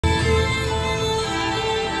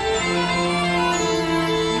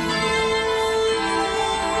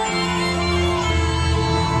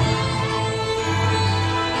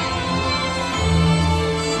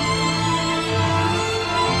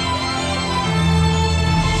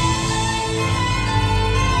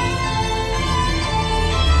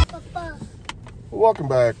Welcome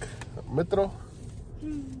back मित्रों,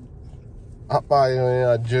 आप आए हुए हैं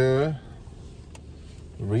अज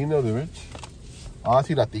रीनो दे विच।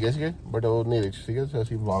 ਅਸੀਂ ਰਾਤੀ ਗਏ ਸੀਗੇ बट ਉਹ ਹਨੇਰੇ 'ਚ ਸੀਗੇ ਤੇ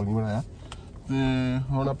ਅਸੀਂ ਵਲੌਗ ਨਹੀਂ ਬਣਾਇਆ। ਤੇ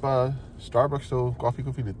ਹੁਣ ਆਪਾਂ ਸਟਾਰਬਕਸ ਤੋਂ ਕਾਫੀ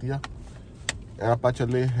ਲਿੱਤੀ ਆ। ਆਪਾਂ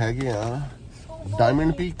ਚੱਲੇ ਹੈਗੇ ਆ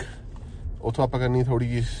डायमंड पीक। ਉੱਥੋਂ ਆਪਾਂ ਕਰਨੀ ਥੋੜੀ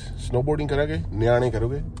ਜਿਹੀ snowboarding ਕਰਾਂਗੇ, ਨਿਆਣੇ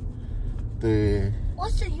ਕਰੋਗੇ ਤੇ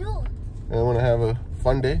I want to have a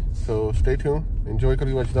fun day, so stay tuned, enjoy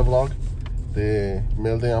ਕਰਿਓ ਅੱਜ ਦਾ ਵਲੌਗ ਤੇ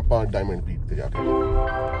ਮਿਲਦੇ ਆ ਆਪਾਂ डायमंड पीक ਤੇ ਜਾ ਕੇ।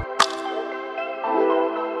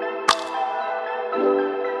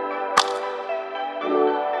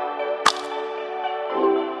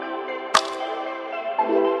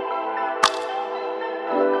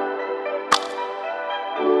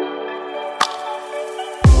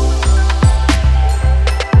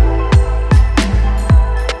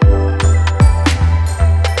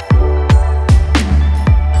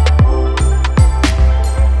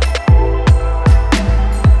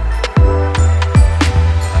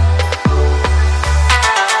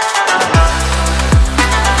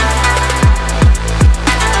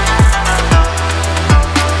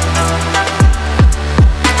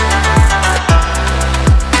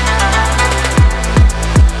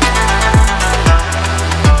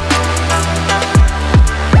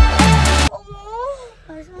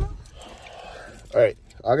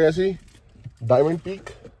 आ गए असी डायमंड पीक।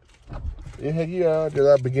 ये हैगी आ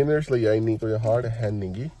जिहड़ा बिगिनर्स लई आ, इन्नी कोई हार्ड है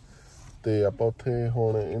नहीं गी। ते आपां उत्थे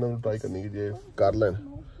हुण इन्हां नूं ट्राई करनी जे कर लैण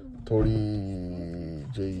थोड़ी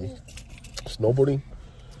जी स्नोबोर्डिंग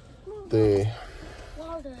ते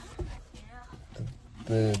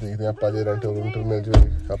देखते हैं आपां जे रेंटल मिल जाए।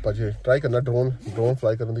 आपां जे ट्राई करना ड्रोन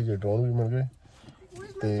फ्लाई करन दी, जे ड्रोन भी मिल गए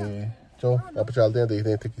ते चलो आप चलते हैं, देखते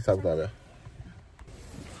हैं इत्थे की हिसाब किताब है।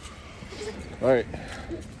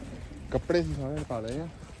 कपड़े से सारे पा लए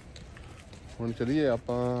हुण चलीए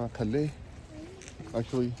आपां थल्ले।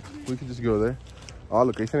 एक्चुअली कोई जिस गए उधर आ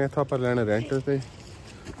लोकेशन है, इत्थों आपां लैना रेंट ते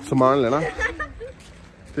समान लेना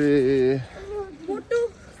ते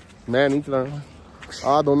मैं नहीं चलाना।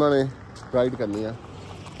 आ दोनों ने राइड करनी है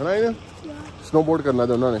ना, इन्हें स्नोबोर्ड करना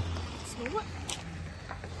दोनों ने।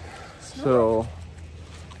 सो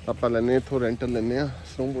आपां लैने इत्थों रेंटल लेने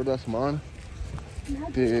स्नोबोर्ड का समान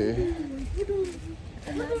ते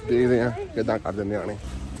देखते हैं किदा कर दें आने।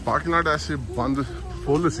 पार्किंग लॉट ऐसे बंद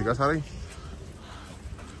फुल सीगा सारा ही,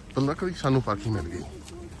 पर लकड़ी सानू पार्किंग मिल गई,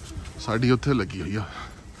 साड़ी उत्थे लगी हुई है।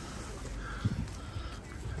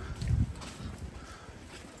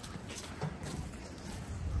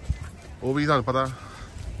 वो भी तुहानू पता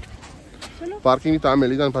पार्किंग भी तां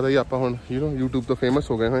मिली, तुहानू पता ही आपां हुण यूट्यूब तो फेमस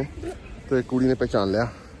हो गए हैं। तो एक कुड़ी ने पहचान लिया,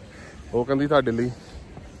 वो कहती तुहाडे लई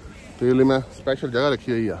तेरे लिए मैं स्पैशल जगह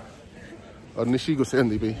रखी हुई है। और निशी गुस्से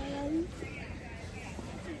होंदी पई,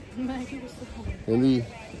 कहंदी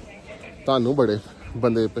तानू बड़े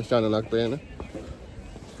बंदे पहचानने लग पे हैं।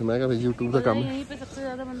 मैं कहा यूट्यूब का काम है, यहीं पे सबसे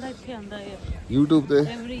ज्यादा बंदा इत्थे आंदा है। यूट्यूब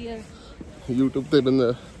ते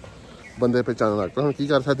बंदे पहचानने लग पे, हुण की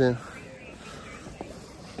कर सकते हैं।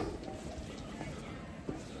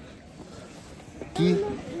 की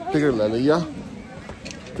टिकट ले ली आ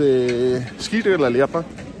ते स्की टिकट ले लिया आपां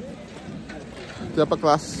ते आपां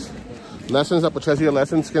क्लास लाइसेंस पूछा सी,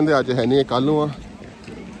 लाइसेंस कहते अज है नहीं, कल नूं आ,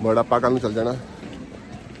 बट आपां कल नूं चल जाना।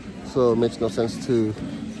 सो makes no sense to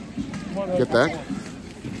get that.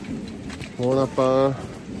 हुण आपां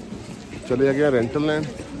चले गए रेंटल लैन,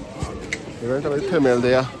 रेंटल इत्थे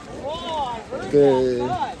मिलदे आ ते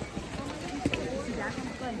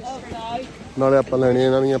नाले आपां लैणियां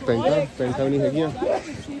इन्हां दीयां पैंटां भी नहीं हैगियां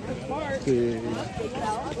ते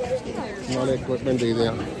नाले इक्विपमेंट देखदे आ।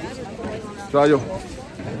 आ जाओ।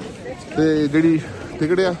 तो जी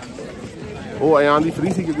टिकट आ वो आयान की फ्री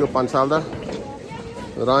सी, क्योंकि 5 साल का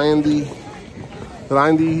रायन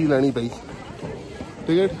दी ही लैनी पई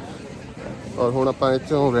टिकट। और हुण आपां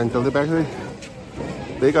इत्थों रेंटल के पैसे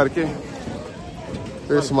पे करके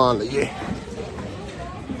ते समान लईए।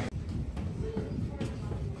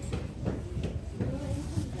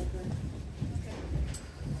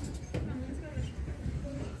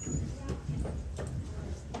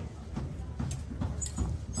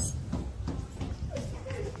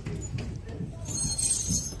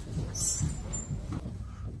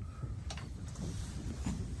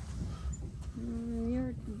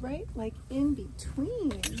 Right, like in between.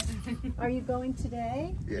 Are you going today?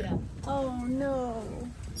 Yeah. Oh no.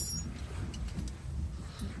 Let's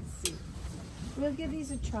see. We'll give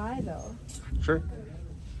these a try though. Sure.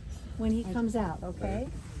 When he comes out, okay?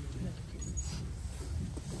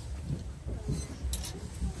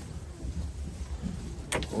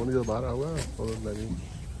 Only the bar hour or maybe.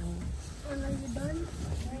 Are you done?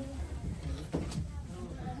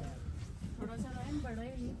 बड़ा है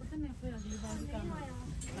ये पता नहीं फिर अगली बार भी काम आया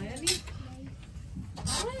नहीं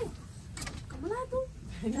कमला तू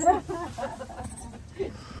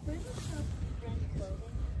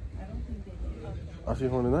ਅਸੀਂ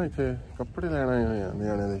ਹੁਣ ਨਾ ਇੱਥੇ ਕੱਪੜੇ ਲੈਣ ਆਏ ਹੋਏ ਆ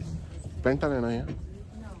ਨਿਆਣਿਆਂ ਦੇ ਪੈਂਟਾਂ ਲੈਣ ਆਏ ਆ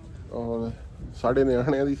ਔਰ ਸਾਡੇ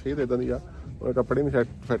ਨਿਆਣਿਆਂ ਦੀ ਸਿਹਤ ਇਦਾਂ ਦੀ ਆ ਉਹ ਕੱਪੜੇ ਨਹੀਂ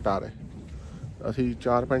ਫਿੱਟ ਆ ਰਹੇ ਅਸੀਂ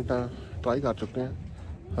 4 ਪੈਂਟਾਂ ਟਰਾਈ ਕਰ ਚੁੱਕੇ ਹਾਂ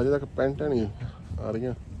ਹਜੇ ਤੱਕ ਪੈਂਟਾਂ ਨਹੀਂ ਆ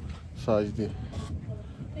ਰਹੀਆਂ ਸਾਈਜ਼ ਦੀ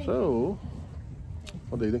ਸੋ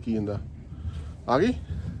ਉਹ ਦੇਖਦੇ ਕੀ ਹੁੰਦਾ ਆ ਗਈ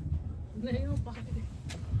नहीं वो बाहर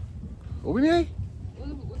ਉਹ ਵੀ ਨਹੀਂ ਆਈ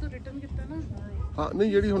वो तो रिटर्न कितना ना ਹਾਂ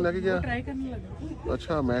ਨਹੀਂ ਜਿਹੜੀ ਹੁਣ ਲੈ ਕੇ ਗਿਆ ट्राई करने लगा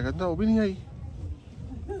ਅੱਛਾ ਮੈਂ ਕਹਿੰਦਾ ਉਹ ਵੀ ਨਹੀਂ ਆਈ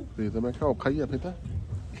ਫਿਰ ਤਾਂ ਮੈਂ ਕਿਹਾ ਔਖਾ ਹੀ ਆ ਫਿਰ ਤਾਂ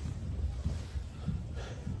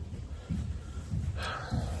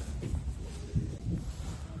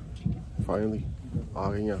ਫਾਈਨਲੀ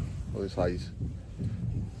ਆ ਗਈਆਂ ਉਹਦੇ ਸਾਈਜ਼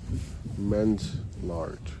ਮੈਨਸ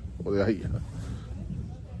ਲਾਰਜ ਉਹਦੇ ਆਈ ਆ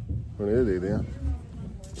ਹੁਣ ਇਹ ਦੇਖਦੇ ਆ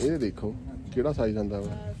ਇਹ ਦੇਖੋ ਕਿਹੜਾ ਸਾਈਜ਼ ਆਂਦਾ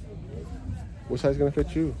ਵਾ what size gonna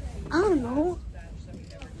fit you I don't know.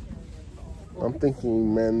 I'm thinking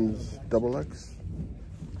men's XX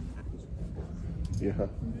yeah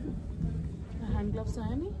hand gloves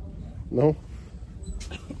आया नहीं no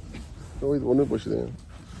ਉਹ ਉਹਨੇ ਪੁੱਛਦੇ ਆ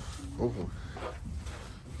ਉਹ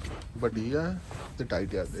ਵੱਡੀ ਆ ਤੇ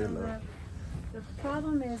ਟਾਈਟ ਆ ਦੇ ਨਾਲ The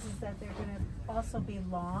problem is that they're going to also be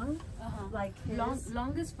long, like his.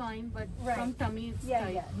 long is fine but Right. from tummy it's Yeah,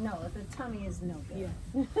 tight. yeah. No, the tummy is no good. Yeah.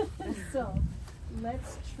 So,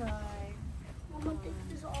 let's try. वो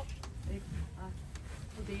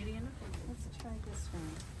दे रही है ना Let's try this one.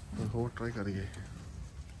 ਹੋਰ try ਕਰੀਏ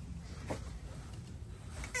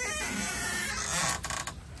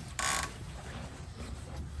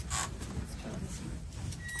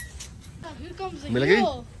Here comes ਮਿਲ ਗਈ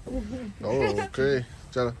okay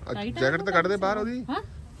ਚਲ jacket ਤਾਂ ਕੱਢ ਦੇ ਬਾਹਰ ਉਹਦੀ हाँ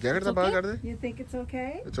ਜੈਕਟ ਤਾਂ ਬਾਹਰ ਕੱਢ ਦੇ You think it's okay?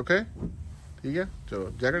 It's okay ਠੀਕ ਹੈ ਚਲੋ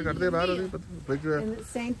ਜੈਕਟ ਕੱਢ ਦੇ ਬਾਹਰ ਉਹਦੀ big And the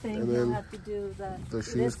same thing, And you'll then have to do the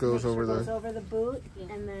shoes this goes mixture over goes the- over the boot,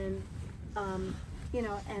 and then, you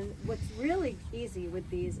know, and what's really easy with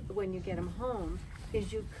these when you get them home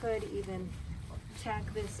is you could even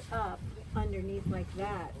tack this up underneath like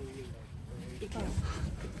that.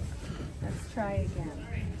 Let's try again.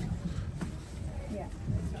 Yeah,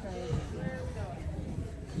 let's try again.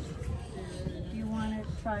 Do you want to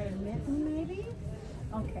try a mitten maybe?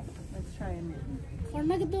 Okay, let's try a mitten.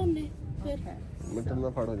 फड़ना कितना हमने Okay. ਮਿੰਟਾਂ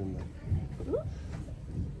ਨਾਲ ਫੜ ਹੋ ਜਾਂਦਾ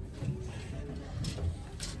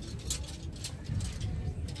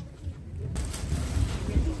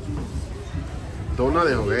ਦੋਨਾਂ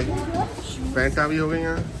ਦੇ ਹੋ ਗਏ ਪੈਂਟਾਂ ਵੀ ਹੋ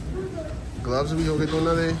ਗਈਆਂ ਗਲਵਜ਼ ਵੀ ਹੋ ਗਏ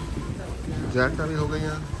ਦੋਨਾਂ ਦੇ ਜੈਕਟਾਂ ਵੀ ਹੋ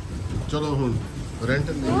ਗਈਆਂ ਚਲੋ ਹੁਣ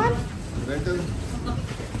ਰੈਂਟਲ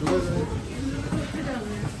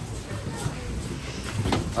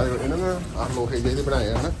ਆ ਇਹਨਾਂ ਦਾ ਆਹ ਲੋਹੇ ਜਿਹੇ ਬਣਾਏ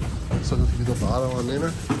ਆ ਹਨਾ ਸੋ ਜਦੋਂ ਬਾਹਰ ਆਉਂਦੇ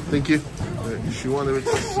ਨਾ ਥੈਂਕ ਯੂ ਸ਼ੂਆਂ ਦੇ ਵਿੱਚ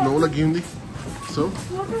ਸਨੋ ਲੱਗੀ ਹੁੰਦੀ ਸੋ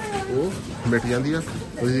ਉਹ ਮਿਟ ਜਾਂਦੀ ਆ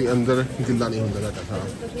ਉਹਦੇ ਅੰਦਰ ਗਿੱਲਾ ਨਹੀਂ ਹੁੰਦਾ ਤੁਹਾਡਾ ਸਾਰਾ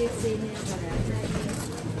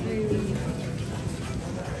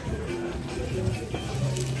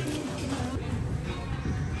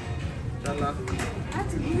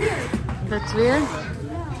That's weird.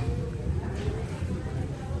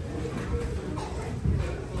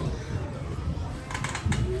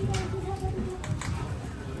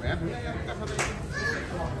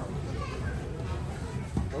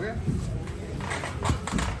 हो गया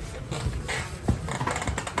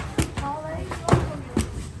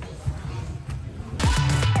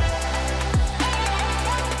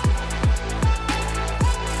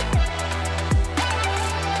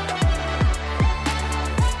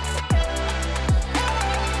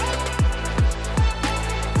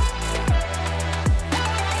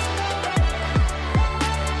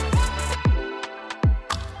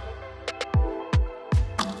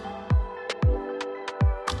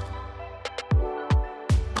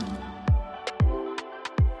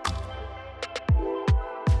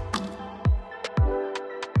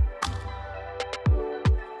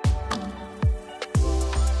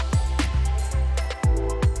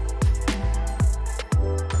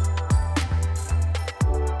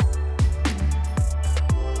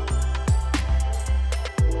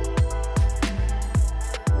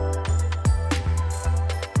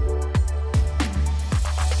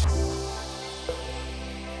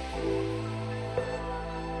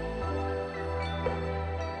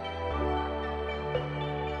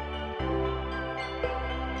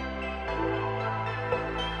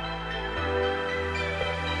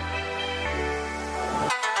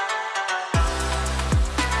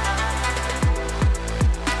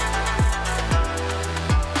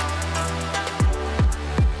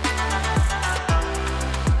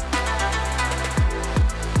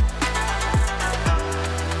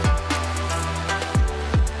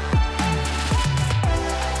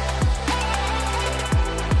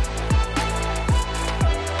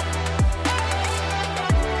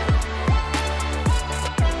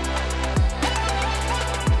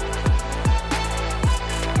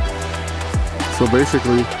ਸੋ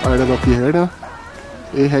ਬੇਸਿਕਲੀ ਆਇਡਾ ਦਾ ਕੀ ਹੈਗਾ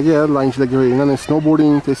ਇਹ ਹੈਗੇ ਆ ਲਾਈਨ 'ਚ ਲੱਗੇ ਹੋਏ ਇਹਨਾਂ ਨੇ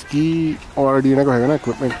ਸਨੋਬੋਰਡਿੰਗ ਅਤੇ ਸਕੀ ਆਲਰੇਡੀ ਇਹਨਾਂ ਕੋਲ ਹੈਗਾ ਨਾ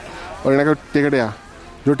ਇਕਵਿਪਮੈਂਟ ਔਰ ਇਹਨਾਂ ਕੋਲ ਟਿਕਟ ਆ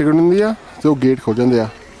ਜੋ ਟਿਕਟ ਹੁੰਦੀ ਆ ਅਤੇ ਉਹ ਗੇਟ ਖੋਲ ਜਾਂਦੇ ਆ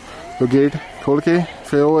ਉਹ ਗੇਟ ਖੋਲ੍ਹ ਕੇ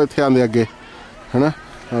ਫਿਰ ਉਹ ਇੱਥੇ ਆਉਂਦੇ ਅੱਗੇ ਹੈ ਨਾ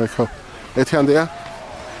ਦੇਖੋ ਇੱਥੇ ਆਉਂਦੇ ਆ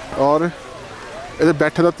ਔਰ ਇਹਦੇ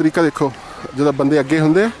ਬੈਠਣ ਦਾ ਤਰੀਕਾ ਦੇਖੋ ਜਦੋਂ ਬੰਦੇ ਅੱਗੇ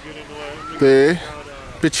ਹੁੰਦੇ ਅਤੇ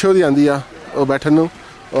ਪਿੱਛੋਂ ਦੀ ਆਉਂਦੀ ਆ ਉਹ ਬੈਠਣ ਨੂੰ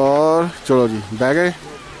ਔਰ ਚਲੋ ਜੀ ਬਹਿ ਗਏ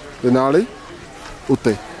ਅਤੇ ਨਾਲ ਹੀ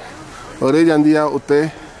ਉੱਤੇ ਔਰ ਇਹ ਜਾਂਦੀ ਆ ਉੱਤੇ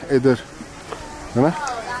ਇੱਧਰ है ना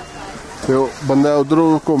तो बंदा उधरों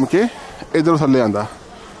घूम के इधरों थल्ले आंदा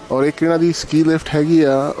और एक इन्हां दी स्की लिफ्ट हैगी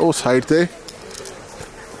आ वो साइड ते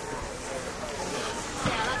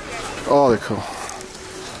ओ देखो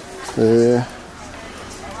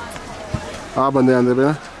आ बंदे आंदे पे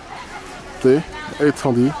ना ते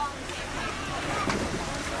इत्थों दी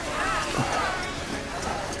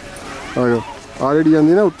आ जेह्ड़ी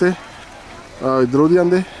आंदी ना उत्ते इधरों दी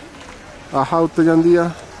आंदे आह उत्ते जांदी आ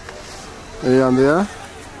ये आंदे आ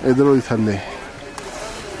इधरों ही थल्ले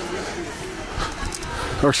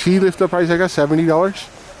और शी लिफ्ट का प्राइस है $70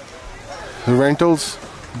 रेंटल्स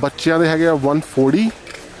बच्चों के है $140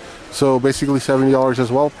 so basically $70 as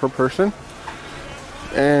well per person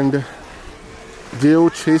and जे वो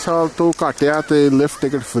 6 साल तो घट आ तो लिफ्ट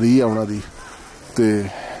टिकट फ्री आ उन्होंने तो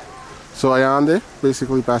सो आंदे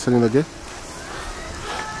बेसिकली पैसे नहीं लगे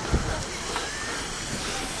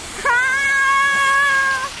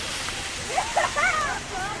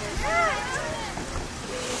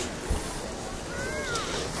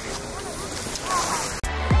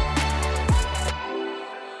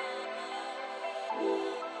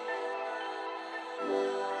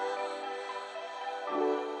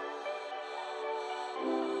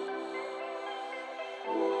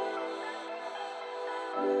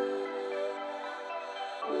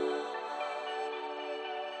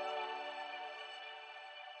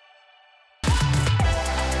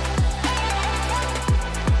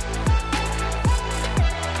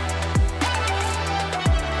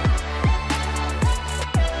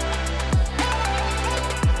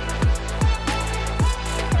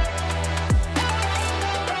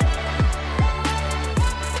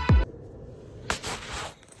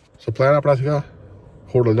सो प्लान अपना सीगा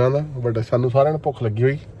होटल जाने का बट सानू सारिਆਂ ਨੂੰ ਭੁੱਖ ਲੱਗੀ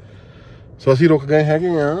ਹੋਈ सो ਅਸੀਂ रुक गए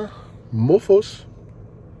हैगे मोफोस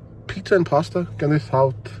pizza and pasta ਕਹਿੰਦੇ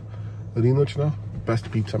ਸਾਊਥ ਰੀਨੋ ਚ ਨਾ ਬੈਸਟ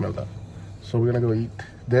ਪੀਜ਼ਾ ਮਿਲਦਾ सो we're gonna go eat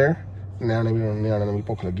there ਨਿਆਣਿਆਂ ਨੂੰ ਵੀ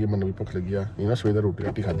ਭੁੱਖ ਲੱਗੀ ਮੈਨੂੰ ਵੀ ਭੁੱਖ ਲੱਗੀ ਆ ਇਹਨਾਂ ਸਵੇਰ ਦਾ ਰੋਟੀ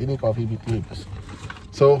ਰਾਟੀ ਖਾਧੀ ਨਹੀਂ ਕਾਫੀ ਪੀਤੀ ਨਹੀਂ ਬਸ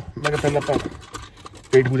सो मैं ਕਿਹਾ ਪਹਿਲਾਂ ਆਪਾਂ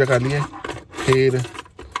ਪੇਟ ਪੂਜਾ ਕਰ ਲਈਏ ਫਿਰ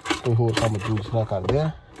ਕੋਈ ਹੋਰ ਕੰਮ ਦੂਸਰਾ ਕਰਦੇ ਆ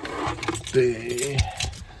ਤੇ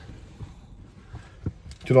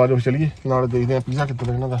चलो आज चलिए नाल देखते हैं पिज़्ज़ा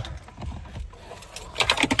कितना इन्हों का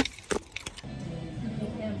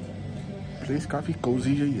प्लेस काफ़ी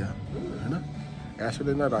कोजी जी है ना इस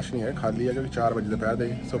वे इन्ना रश नहीं है खाली है क्योंकि 4 बजे दोपहर दे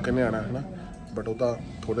सो किन्ने आना है ना बट वो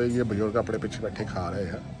थोड़े जे बजुर्ग अपने पिछे बैठे खा रहे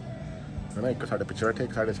हैं है ना एक साढ़े पिछे बैठे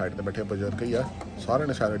एक साढ़े साइड पर बैठे बजुर्ग ही आ सारे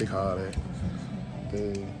ने सैलड ही खा रहे तो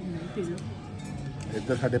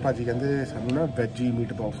इधर साढ़े भाजी कहते सानू ना वैजी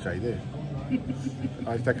मीट बॉक्स चाहिए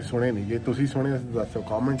अज तक सुने नहीं जे तुसी सुने दसो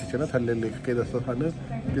कॉमेंट च ना थल्ले लिख के दसो सानू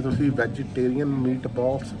कि तुसी वैजीटेरियन मीट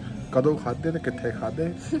बॉक्स कदों खाधे ते कित्थे खाधे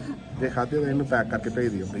जे खाधे तो इन्हूं पैक करके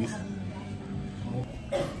भेज दिओ प्लीज़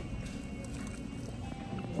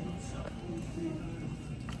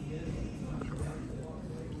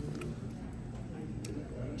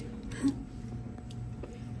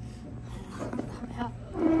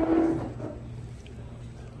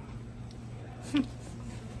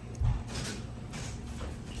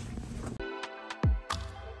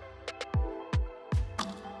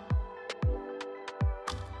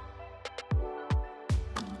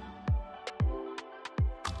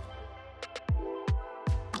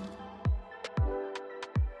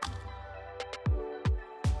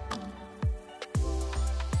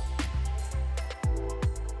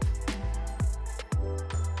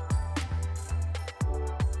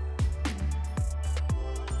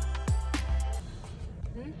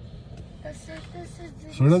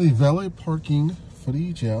सो इन्हां दी वैले पार्किंग फ्री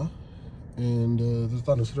च आ एंड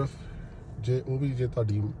तुहानूं सिर्फ जे वो भी जे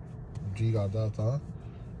तुहाडी जी करदा तां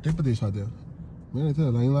टिप दे सकदे आ मैं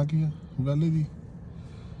इत्थे लाइन ला के आ वैले दी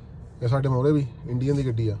ये साडे मोहरे भी इंडियन दी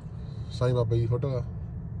गड्डी आ साईं बाबा जी फोटो आ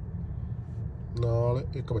नाल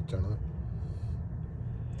एक बच्चा ना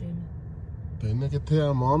तीन कित्थे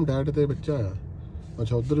आ मॉम डैड ते बच्चा आ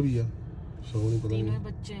अच्छा उधर भी आ सो नहीं पता तीनों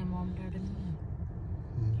बच्चे हैं मॉम डैड नहीं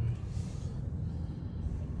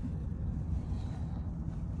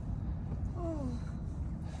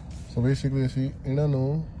सो बेसिकली असी इन्हों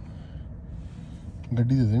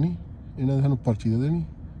गड्डी दे देनी इन्होंने सानू पर्ची दे देनी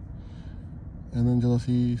एंड दैन जो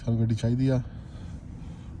असी सानू गड्डी चाहिए आ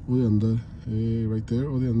ਉਹਦੇ ਅੰਦਰ ਇਹ ਰਾਈਟ देयर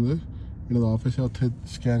ਉਹਦੇ ਅੰਦਰ ਇਹਨਾਂ ਦਾ ਆਫਿਸ ਹੈ ਉੱਥੇ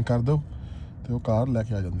ਸਕੈਨ ਕਰ ਦਿਓ ਤੇ ਉਹ ਕਾਰ ਲੈ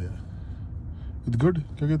ਕੇ ਆ ਜਾਂਦੇ ਆ ਇਟਸ ਗੁੱਡ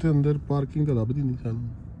ਕਿਉਂਕਿ ਇੱਥੇ ਅੰਦਰ ਪਾਰਕਿੰਗ ਤਾਂ ਲੱਭਦੀ ਨਹੀਂ ਸਾਨੂੰ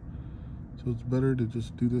so it's better to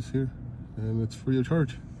just do this here and it's free of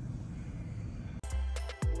charge.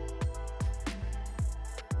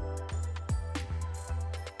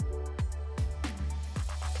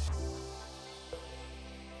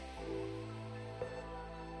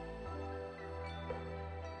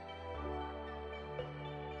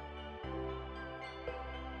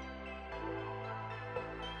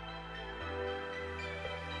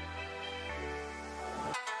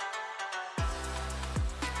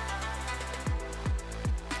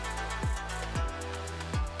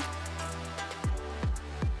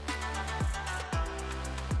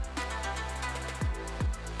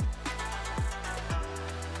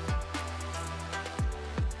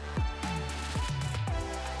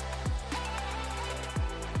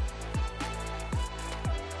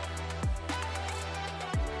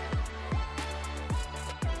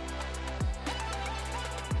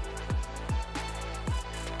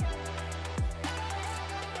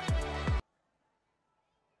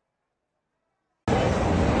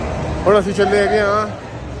 ਹੁਣ ਅਸੀਂ ਚੱਲੇ ਹੈਗੇ ਆ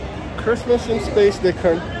ਕ੍ਰਿਸਮਸ ਇਨ ਸਪੇਸ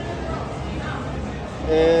ਦੇਖਣ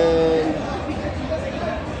and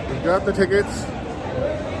we Gat the tickets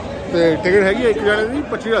ਤੇ ਟਿਕਟ ਹੈਗੀ ਇੱਕ ਜਣੇ ਦੀ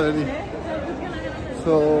 25,000 ਦੀ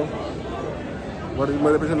ਸੋ ਬੜੀ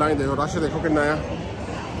ਮੇਰੇ ਪਿੱਛੇ ਲਾਈਨ ਦੇਖੋ ਰਸ਼ ਦੇਖੋ ਕਿੰਨਾ ਆ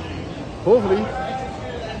ਹੋਪਫੁਲੀ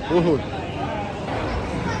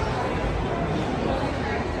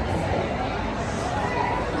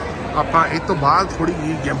ਆਪਾਂ ਇਸ ਤੋਂ ਬਾਅਦ ਥੋੜੀ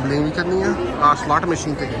ਜਿਹੀ ਗੈਂਬਲਿੰਗ ਵੀ ਕਰਨੀ ਆ ਸਲਾਟ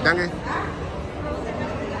ਮਸ਼ੀਨ ਤੇ ਖੇਡਾਂਗੇ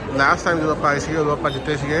ਲਾਸਟ ਟਾਈਮ ਜਦੋਂ ਆਪਾਂ ਆਏ ਸੀਗੇ ਉਦੋਂ ਆਪਾਂ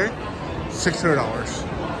ਜਿੱਤੇ ਸੀਗੇ $600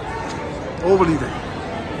 ਉਹ ਵਾਲੀ ਦੇ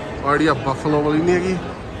ਔਰ ਇਹ ਬਫਲੋ ਵਾਲੀ ਨਹੀਂ ਹੈਗੀ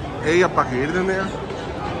ਇਹ ਆਪਾਂ ਖੇਡ ਦਿੰਦੇ ਆ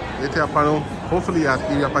ਇੱਥੇ ਆਪਾਂ ਨੂੰ ਹੋਪਫੁਲੀ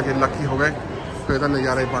ਆਤੀ ਵੀ ਆਪਾਂ ਜੇ ਲੱਕੀ ਹੋ ਗਏ ਫਿਰ ਤਾਂ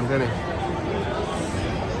ਨਜ਼ਾਰੇ ਬਣਦੇ ਨੇ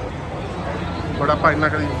ਬਟ ਆਪਾਂ ਇੰਨਾ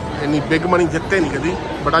ਕਦੀ ਇੰਨੀ ਬਿਗ ਮਨੀ ਜਿੱਤੇ ਨਹੀਂ ਕਦੀ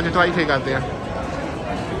ਬਟ ਅੱਜ ਟਰਾਈ ਫੇ ਕਰਦੇ ਆ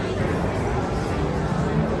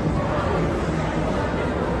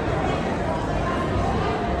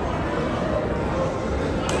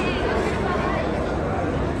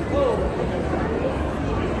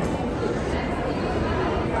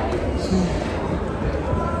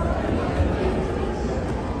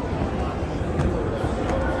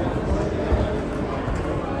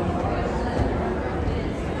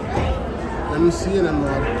Let me see an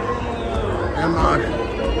MR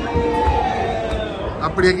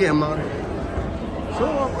अपनी है कि MR सो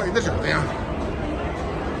आप इधर चलते हैं